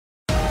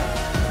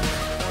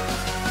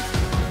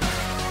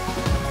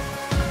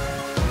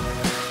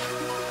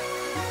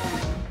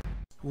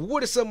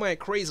What is up, my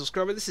crazy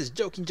subscriber? This is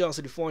Joking John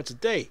 74, and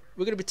today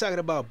we're going to be talking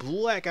about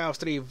Black Ops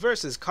 3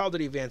 versus Call of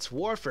Duty Advanced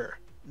Warfare.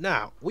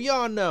 Now, we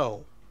all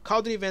know Call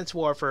of Duty Advanced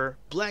Warfare,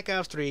 Black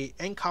Ops 3,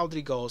 and Call of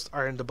Duty Ghost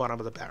are in the bottom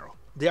of the barrel.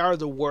 They are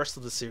the worst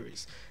of the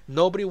series.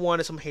 Nobody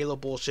wanted some Halo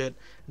bullshit.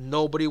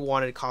 Nobody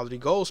wanted Call of Duty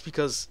Ghost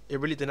because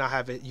it really did not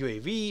have a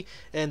UAV,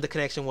 and the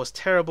connection was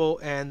terrible,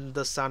 and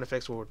the sound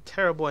effects were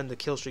terrible, and the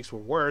kill streaks were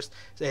worse,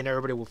 and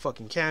everybody would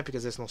fucking camp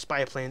because there's no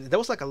spy plane. There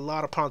was like a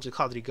lot of problems with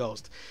Call of Duty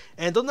Ghost.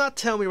 And do not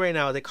tell me right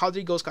now that Call of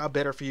Duty Ghost got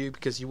better for you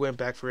because you went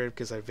back for it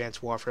because of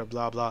Advanced Warfare,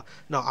 blah blah.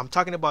 No, I'm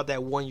talking about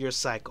that 1 year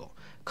cycle.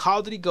 Call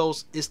of Duty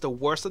Ghost is the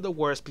worst of the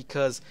worst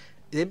because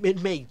it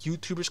made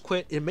YouTubers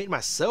quit. It made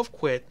myself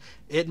quit.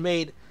 It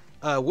made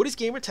Woody's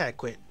Gamertag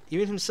quit.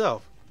 Even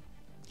himself.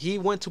 He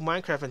went to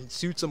Minecraft and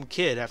sued some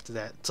kid after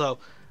that. So,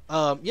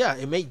 yeah,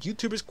 it made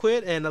YouTubers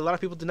quit, and a lot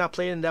of people did not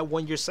play it in that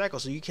 1 year cycle.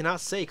 So you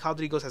cannot say Call of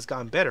Duty Ghost has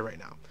gotten better right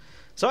now.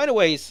 So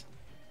anyways,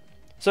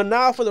 so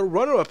now for the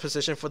runner-up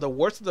position for the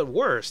worst of the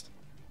worst,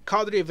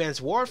 Call of Duty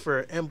Advanced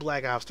Warfare and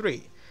Black Ops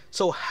 3.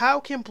 So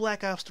how can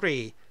Black Ops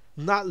 3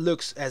 not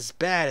look as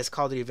bad as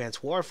Call of Duty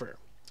Advanced Warfare?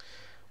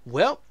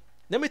 Well,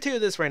 let me tell you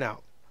this right now.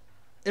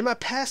 In my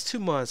past 2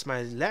 months,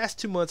 my last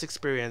 2 months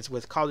experience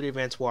with Call of Duty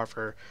Advanced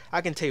Warfare,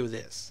 I can tell you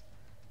this.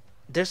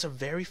 There's a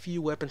very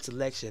few weapon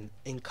selection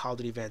in Call of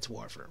Duty Advanced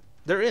Warfare.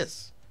 There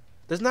is.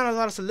 There's not a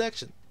lot of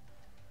selection.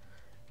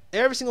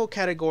 Every single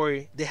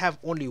category, they have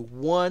only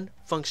one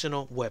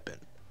functional weapon.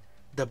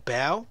 The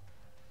bow,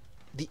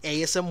 the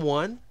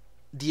ASM-1,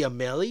 the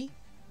melee,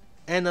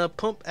 and a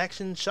pump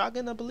action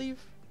shotgun, I believe.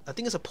 I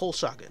think it's a pulse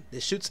shotgun.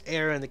 It shoots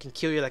air and it can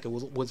kill you like it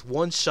was with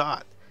one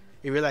shot.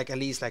 If you're like at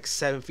least like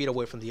 7 feet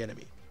away from the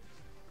enemy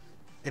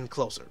and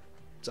closer.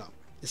 So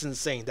it's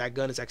insane. That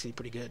gun is actually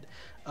pretty good.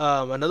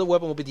 Another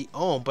weapon will be the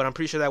ohm, but I'm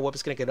pretty sure that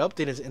weapon's gonna get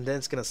updated and then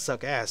it's gonna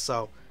suck ass.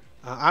 So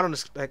I don't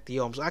expect the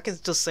ohm. So I can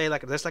just say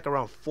like there's like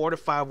around 4 to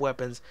 5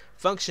 weapons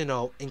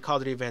functional in Call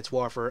of Duty Advanced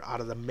Warfare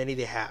out of the many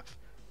they have.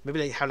 Maybe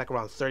they have like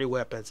around 30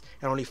 weapons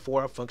and only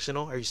 4 are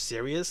functional. Are you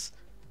serious?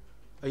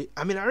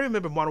 I mean, I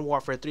remember Modern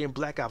Warfare 3 and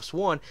Black Ops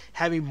 1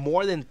 having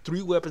more than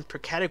 3 weapons per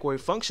category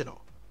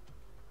functional.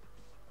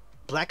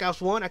 Black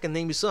Ops 1, I can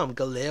name you some.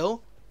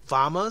 Galil,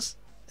 FAMAS,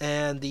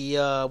 and the,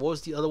 what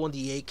was the other one?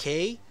 The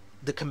AK,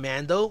 the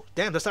Commando.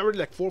 Damn, that's already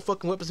like 4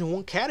 fucking weapons in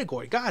one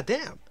category. God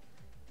damn.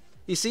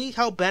 You see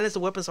how balanced the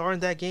weapons are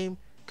in that game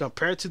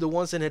compared to the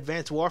ones in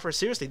Advanced Warfare?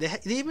 Seriously, they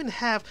even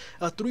have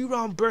a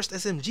 3-round burst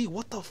SMG.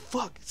 What the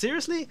fuck?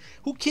 Seriously?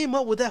 Who came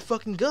up with that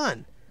fucking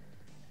gun?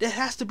 That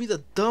has to be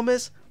the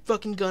dumbest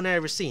fucking gun I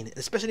ever seen,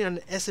 especially on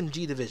the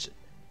SMG division.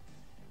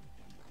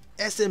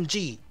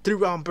 SMG,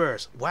 3-round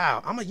burst.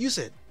 Wow, I'm gonna use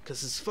it.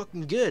 Because it's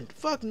fucking good.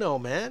 Fuck no,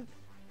 man.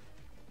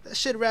 That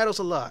shit rattles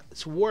a lot.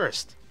 It's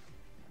worst.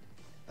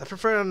 I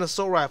prefer it on an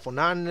assault rifle,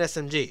 not an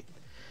SMG.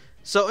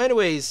 So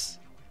anyways,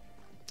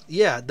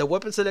 yeah, the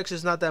weapon selection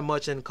is not that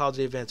much in Call of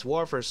Duty Advanced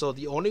Warfare. So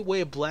the only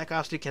way Black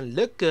Ops 3 can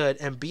look good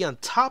and be on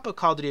top of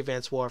Call of Duty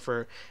Advanced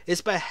Warfare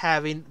is by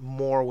having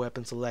more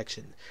weapon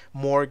selection,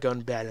 more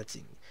gun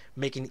balancing,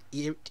 making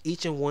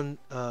each and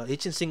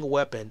single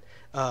weapon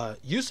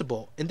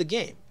usable in the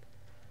game.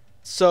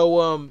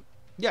 So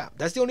yeah,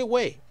 that's the only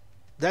way.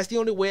 That's the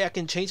only way I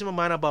can change my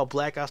mind about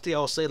Black Ops 3.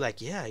 I'll say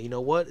like, yeah, you know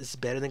what? It's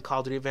better than Call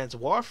of Duty Advanced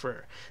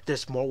Warfare.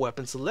 There's more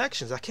weapon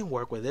selections. I can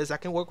work with this. I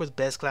can work with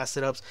best class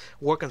setups,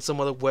 work on some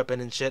other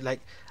weapon and shit. Like,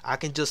 I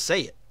can just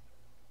say it.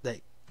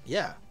 Like,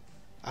 yeah,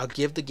 I'll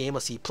give the game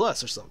a C+ or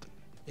something.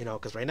 You know,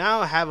 because right now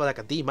I have like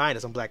a D-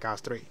 on Black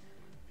Ops 3.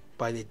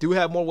 But they do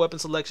have more weapon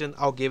selection.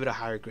 I'll give it a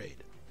higher grade.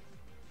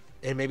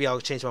 And maybe I'll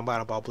change my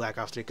mind about Black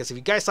Ops 3. Because if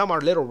you guys saw my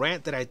little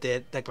rant that I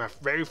did, like my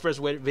very first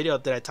video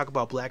that I talked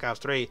about Black Ops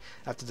 3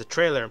 after the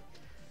trailer,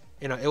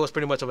 you know, it was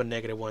pretty much of a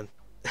negative one.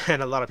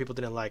 And a lot of people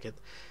didn't like it.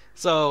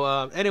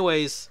 So,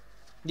 anyways,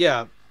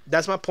 yeah,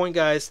 that's my point,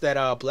 guys,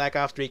 that Black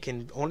Ops 3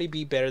 can only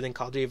be better than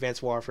Call of Duty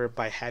Advanced Warfare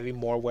by having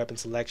more weapon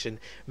selection.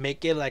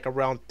 Make it like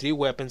around 3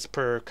 weapons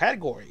per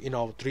category. You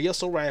know, 3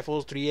 assault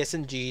rifles, 3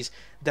 SMGs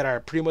that are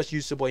pretty much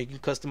usable. You can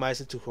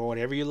customize it to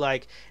whatever you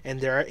like, and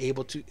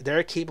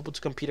they're capable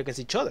to compete against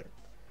each other.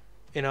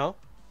 You know,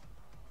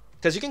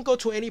 because you can go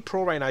to any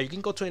pro right now, you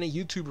can go to any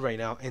YouTuber right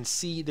now and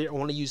see they're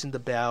only using the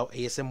bow,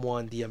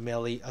 ASM-1, the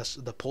melee,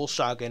 the pulse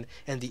shotgun,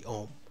 and the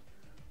ohm.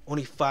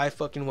 Only 5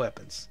 fucking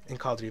weapons in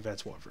Call of Duty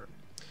Advanced Warfare.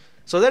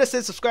 So that is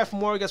it. Subscribe for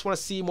more. You guys want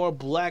to see more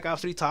Black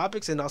Ops 3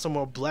 topics and also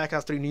more Black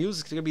Ops 3 news.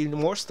 It's gonna be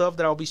more stuff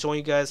that I'll be showing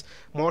you guys,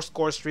 more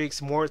score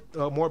streaks, more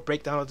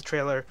breakdown of the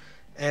trailer,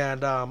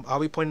 and I'll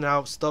be pointing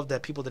out stuff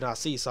that people did not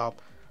see. So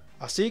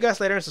I'll see you guys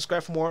later and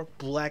subscribe for more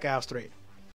Black Ops 3.